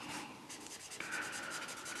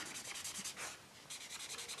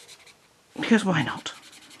 Because why not?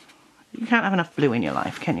 You can't have enough blue in your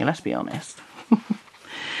life, can you? Let's be honest.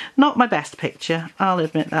 Not my best picture, I'll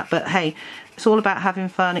admit that, but hey, it's all about having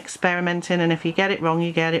fun, experimenting, and if you get it wrong,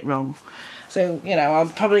 you get it wrong. So, you know, I'll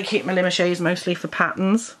probably keep my Limochets mostly for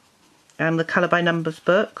patterns and the colour by numbers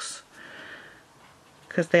books,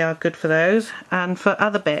 because they are good for those, and for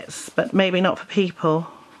other bits, but maybe not for people.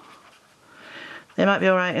 They might be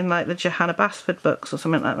alright in like the Johanna Basford books or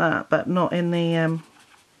something like that, but not in the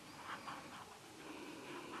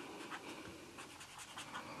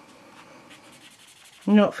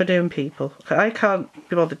not for doing people. I can't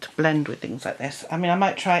be bothered to blend with things like this. I mean, I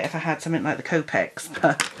might try it if I had something like the Copex,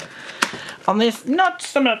 but on this, not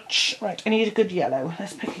so much. Right, I need a good yellow.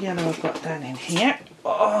 Let's pick a yellow I've got down in here.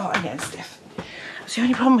 Oh, I'm getting stiff. That's the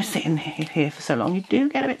only problem with sitting here for so long. You do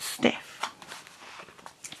get a bit stiff.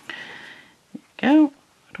 There you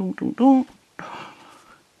go. Dun, dun, dun.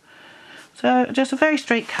 So, just a very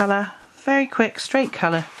straight colour, very quick, straight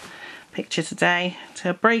colour picture today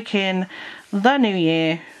to break in the new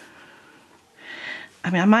year. I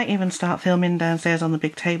mean, I might even start filming downstairs on the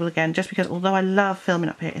big table again, just because although I love filming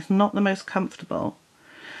up here, it's not the most comfortable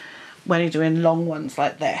when you're doing long ones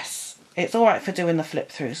like this. It's alright for doing the flip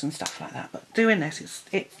throughs and stuff like that, but doing this,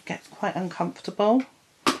 it gets quite uncomfortable.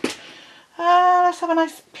 Let's have a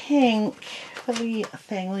nice pink for the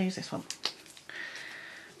thing. We'll use this one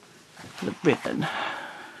for the ribbon.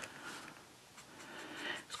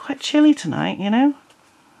 It's quite chilly tonight, you know.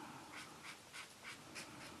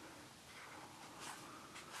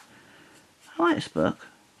 I like this book.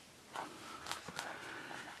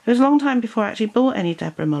 It was a long time before I actually bought any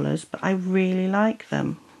Deborah Mullers, but I really like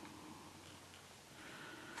them.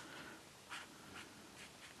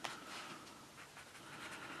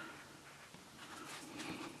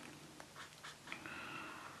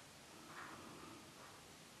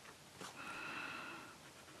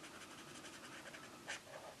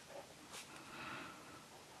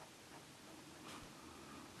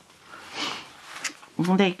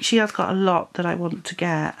 She has got a lot that I want to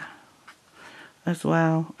get as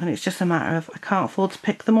well, and it's just a matter of I can't afford to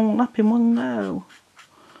pick them all up in one go.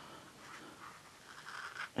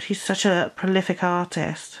 She's such a prolific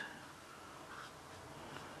artist.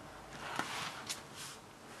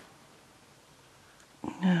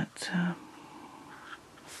 But,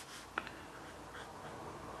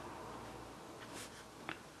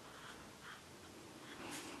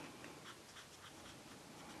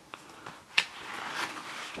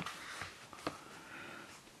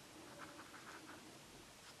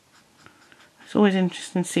 it's always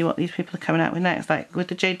interesting to see what these people are coming out with next. Like with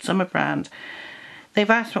the Jade Summer brand, they've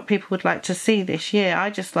asked what people would like to see this year. I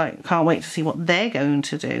just can't wait to see what they're going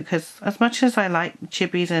to do, because as much as I like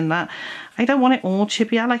chibis and that, I don't want it all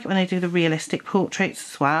chibi. I like it when they do the realistic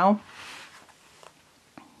portraits as well.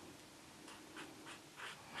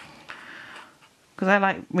 Because I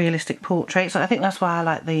like realistic portraits. I think that's why I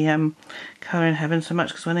like the Colour in Heaven so much,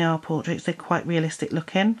 because when they are portraits, they're quite realistic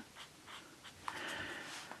looking.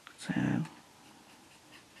 So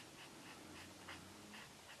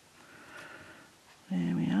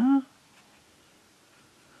there we are.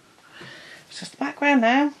 It's just the background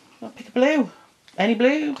now. I'll pick a blue. Any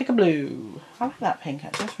blue, pick a blue. I like that pink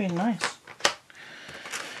actually, it's really nice.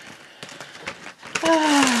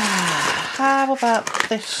 How about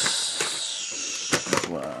this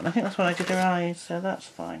one? I think that's when I did their eyes, so that's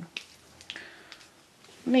fine.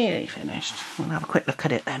 Nearly finished. We'll have a quick look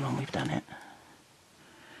at it then when we've done it.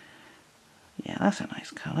 Yeah, that's a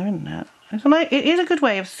nice colour, isn't it? It is a good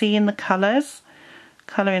way of seeing the colours.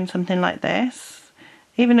 Colouring something like this.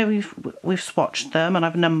 Even though we've swatched them and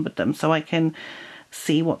I've numbered them so I can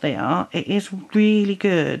see what they are, it is really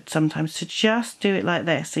good sometimes to just do it like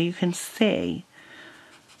this so you can see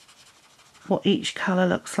what each colour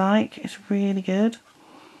looks like. It's really good.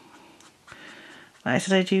 Like I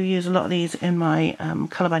said, I do use a lot of these in my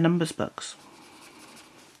colour by numbers books,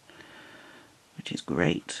 which is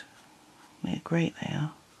great. They're great, they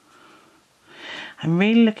are. I'm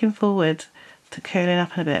really looking forward to curling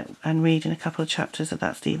up in a bit and reading a couple of chapters of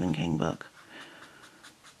that Stephen King book.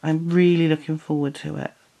 I'm really looking forward to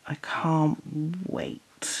it. I can't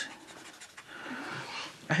wait.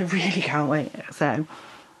 I really can't wait. So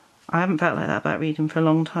I haven't felt like that about reading for a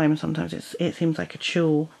long time. Sometimes it seems like a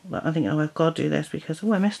chore. But I think, oh, I've got to do this because,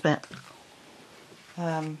 oh, I missed a bit.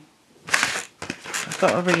 I've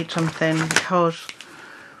got to read something because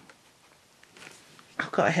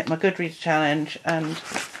I've got to hit my Goodreads challenge,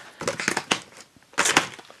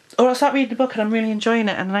 or I'll start reading the book and I'm really enjoying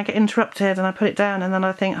it and then I get interrupted and I put it down and then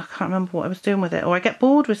I think I can't remember what I was doing with it, or I get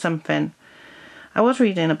bored with something. I was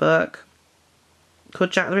reading a book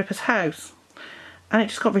called Jack the Ripper's House and it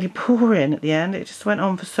just got really boring at the end. It just went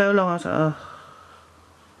on for so long. I was like, oh,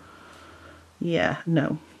 yeah,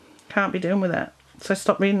 no, can't be doing with it. So I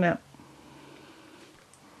stopped reading it.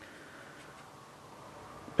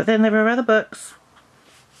 But then there were other books.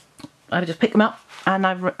 I would just pick them up and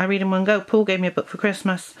I read in one go. Paul gave me a book for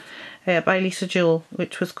Christmas by Lisa Jewell,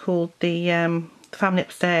 which was called The Family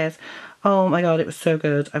Upstairs. Oh my god, it was so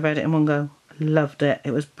good. I read it in one go. Loved it.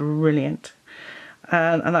 It was brilliant.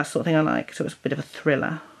 And that's the sort of thing I like. So it was a bit of a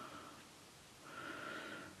thriller.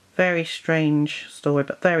 Very strange story,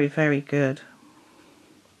 but very, very good.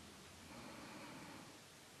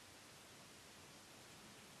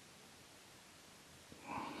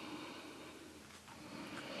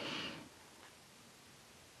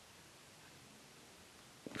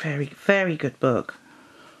 Very, very good book.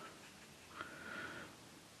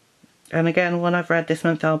 And again, one I've read this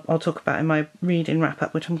month, I'll talk about in my reading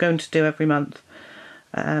wrap-up, which I'm going to do every month.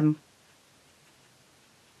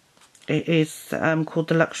 It is called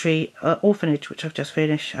The Luxury Orphanage, which I've just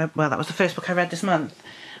finished. Well, that was the first book I read this month.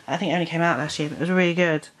 I think it only came out last year, but it was really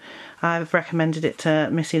good. I've recommended it to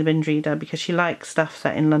Missy the binge reader because she likes stuff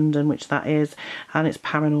set in London, which that is, and it's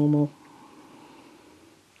paranormal.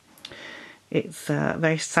 It's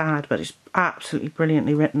very sad, but it's absolutely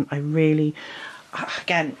brilliantly written. I really,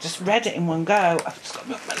 again, just read it in one go. I've just got to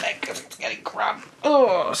move my leg because it's getting cramped.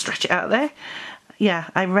 Oh, stretch it out there. Yeah,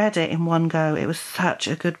 I read it in one go. It was such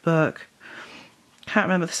a good book. Can't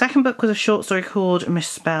remember. The second book was a short story called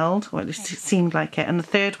Misspelled, or at least it seemed like it. And the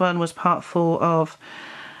third one was part 4 of,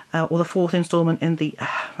 or the 4th instalment in the,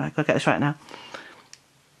 I've got to get this right now,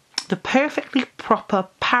 The Perfectly Proper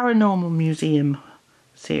Paranormal Museum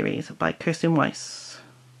series by Kirsten Weiss,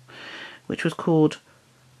 which was called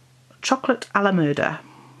Chocolate a la Murder.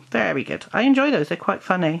 Very good. I enjoy those. They're quite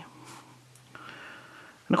funny.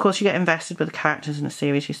 And of course you get invested with the characters in a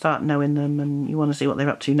series. You start knowing them and you want to see what they're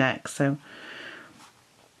up to next. So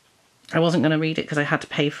I wasn't going to read it because I had to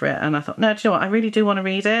pay for it, and I thought, no, do you know what, I really do want to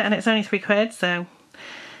read it, and it's only £3. So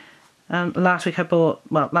last week I bought,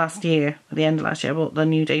 well, last year, at the end of last year, I bought the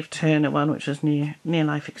new Dave Turner one, which was Near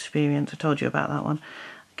Life Experience. I told you about that one.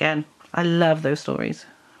 Again, I love those stories.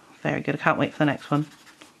 Very good. I can't wait for the next one.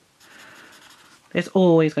 There's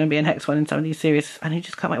always going to be a next one in some of these series, and you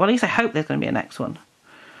just can't wait. Well, at least I hope there's going to be a next one.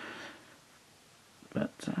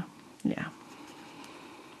 But, yeah.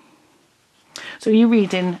 So are you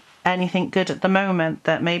reading anything good at the moment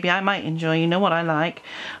that maybe I might enjoy? You know what I like.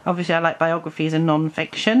 Obviously, I like biographies and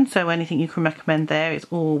non-fiction, so anything you can recommend there is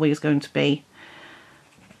always going to be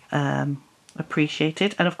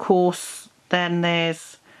appreciated. And of course, then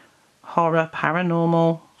there's horror,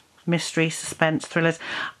 paranormal, mystery, suspense, thrillers.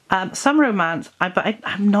 Some romance, but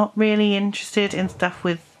I'm not really interested in stuff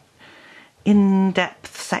with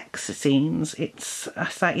in-depth sex scenes. It's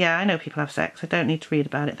like, yeah, I know people have sex. I don't need to read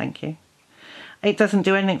about it, thank you. It doesn't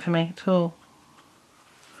do anything for me at all.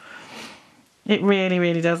 It really,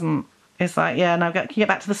 really doesn't. It's like, yeah, now can you get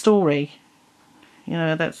back to the story? You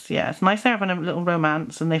know, that's, yeah, it's nice they're having a little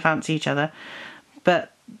romance and they fancy each other,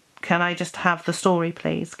 but can I just have the story,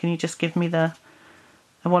 please? Can you just give me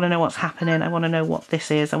I want to know what's happening. I want to know what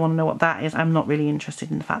this is. I want to know what that is. I'm not really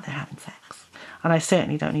interested in the fact they're having sex. And I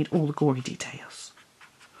certainly don't need all the gory details.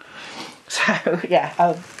 So,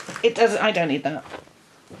 yeah, it doesn't, I don't need that.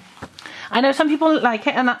 I know some people like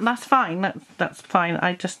it, and that's fine. That's fine.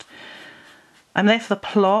 I'm there for the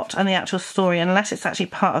plot and the actual story. Unless it's actually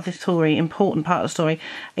part of the story, important part of the story,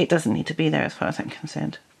 it doesn't need to be there as far as I'm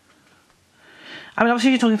concerned. I mean,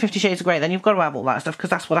 obviously if you're talking 50 Shades of Grey, then you've got to have all that stuff,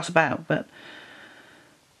 because that's what that's about, but...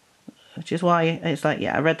 Which is why it's like,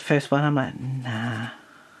 yeah, I read the first one, I'm like, nah.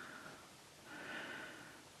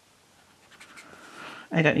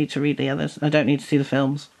 I don't need to read the others. I don't need to see the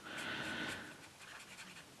films.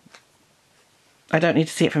 I don't need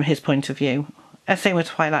to see it from his point of view. Same with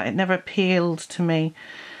Twilight. It never appealed to me.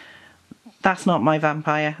 That's not my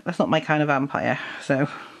vampire. That's not my kind of vampire. So...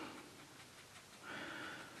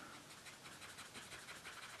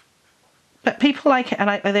 But people like it,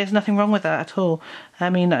 and there's nothing wrong with that at all. I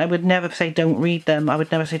mean, I would never say don't read them. I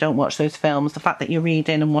would never say don't watch those films. The fact that you're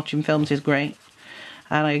reading and watching films is great.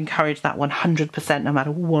 And I encourage that 100%, no matter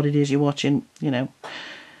what it is you're watching. You know,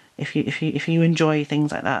 if you enjoy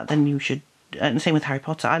things like that, then you should. And the same with Harry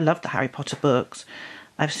Potter. I love the Harry Potter books.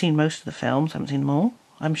 I've seen most of the films. I haven't seen them all.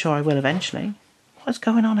 I'm sure I will eventually. What's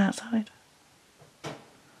going on outside?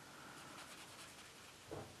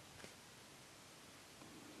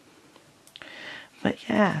 But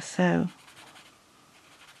yeah, so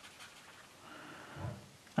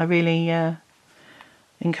I really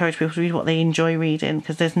encourage people to read what they enjoy reading,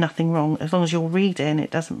 because there's nothing wrong. As long as you're reading,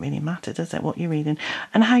 it doesn't really matter, does it, what you're reading?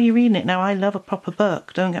 And how you're reading it. Now, I love a proper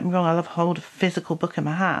book. Don't get me wrong, I love to hold a physical book in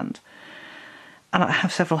my hand. And I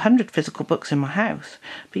have several hundred physical books in my house.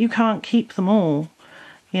 But you can't keep them all,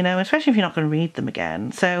 you know, especially if you're not going to read them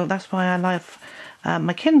again. So that's why I love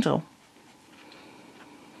my Kindle.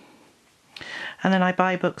 And then I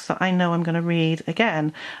buy books that I know I'm going to read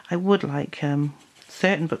again. I would like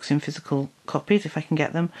certain books in physical copies if I can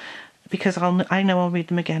get them, because I know I'll read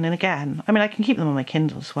them again and again. I mean, I can keep them on my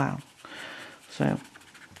Kindle as well. So,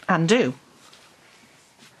 and do.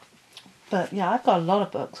 But yeah, I've got a lot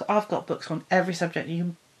of books. I've got books on every subject you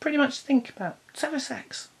can pretty much think about. Except for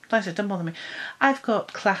sex. Like I said, don't bother me. I've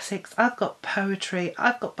got classics, I've got poetry,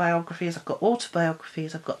 I've got biographies, I've got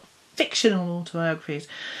autobiographies, I've got fictional autobiographies.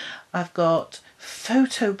 I've got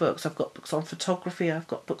photo books, I've got books on photography, I've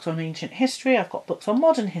got books on ancient history, I've got books on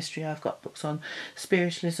modern history, I've got books on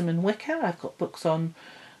spiritualism and Wicca, I've got books on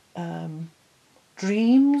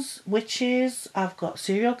dreams, witches, I've got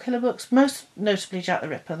serial killer books, most notably Jack the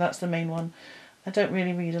Ripper, that's the main one. I don't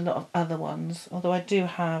really read a lot of other ones, although I do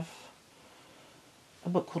have a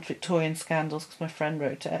book called Victorian Scandals, because my friend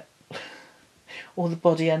wrote it. Or the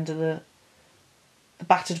body under the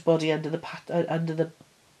battered body under the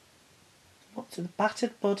what's it, the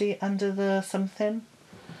battered body under the something?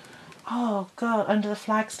 Oh God, under the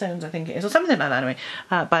flagstones, I think it is, or something like that anyway,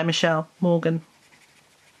 by Michelle Morgan,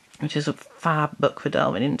 which is a fab book for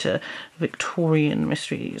delving into Victorian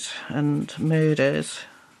mysteries and murders.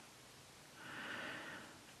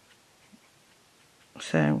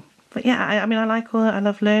 So, but yeah, I mean, I like all that. I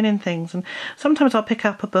love learning things, and sometimes I'll pick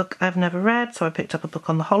up a book I've never read. So I picked up a book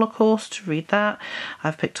on the Holocaust to read that.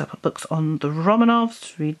 I've picked up books on the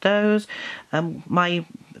Romanovs to read those. My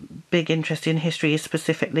big interest in history is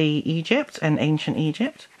specifically Egypt and ancient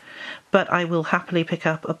Egypt, but I will happily pick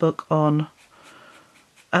up a book on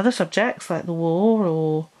other subjects like the war,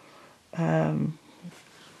 or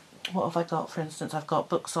what have I got? For instance, I've got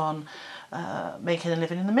books on making a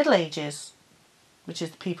living in the Middle Ages, which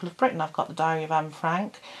is the people of Britain. I've got the Diary of Anne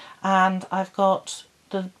Frank, and I've got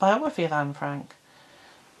the biography of Anne Frank.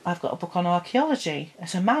 I've got a book on archaeology.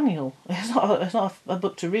 It's a manual. It's not a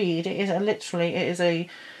book to read. It is a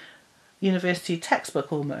university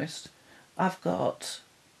textbook almost. I've got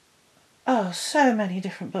so many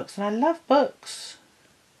different books, and I love books.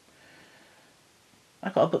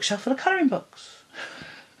 I've got a bookshelf full of colouring books.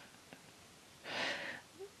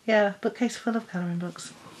 Yeah, bookcase full of colouring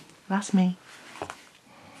books. That's me.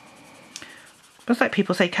 But it's like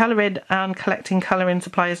people say, colouring and collecting colouring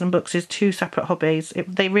supplies and books is two separate hobbies.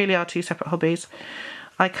 They really are two separate hobbies.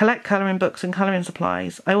 I collect colouring books and colouring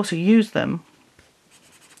supplies. I also use them.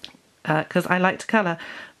 because I like to colour,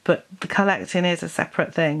 but the collecting is a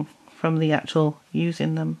separate thing from the actual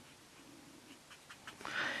using them.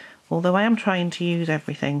 Although I am trying to use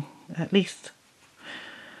everything, at least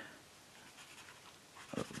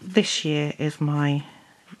this year is my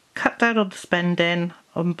cut down on the spending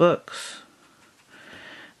on books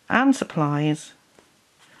and supplies,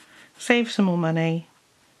 save some more money,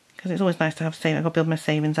 because it's always nice to have savings. I've got to build my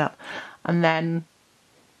savings up, and then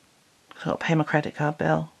I've got to pay my credit card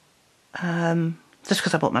bill, just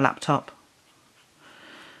because I bought my laptop.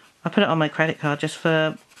 I put it on my credit card just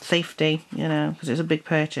for safety, you know, because it's a big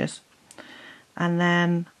purchase. And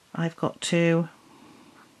then I've got to,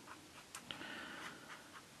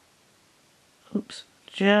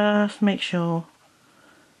 just make sure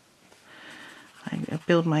I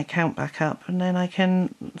build my account back up, and then I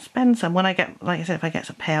can spend some. When I get, like I said, if I get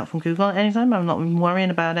a payout from Google at any time, I'm not even worrying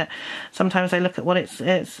about it. Sometimes I look at what it's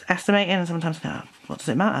estimating, and sometimes I go, what does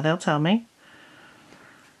it matter? They'll tell me.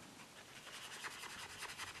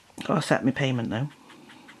 Got to set my payment though.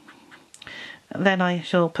 Then I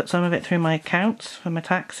shall put some of it through my accounts for my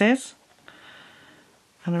taxes,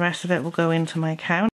 and the rest of it will go into my account.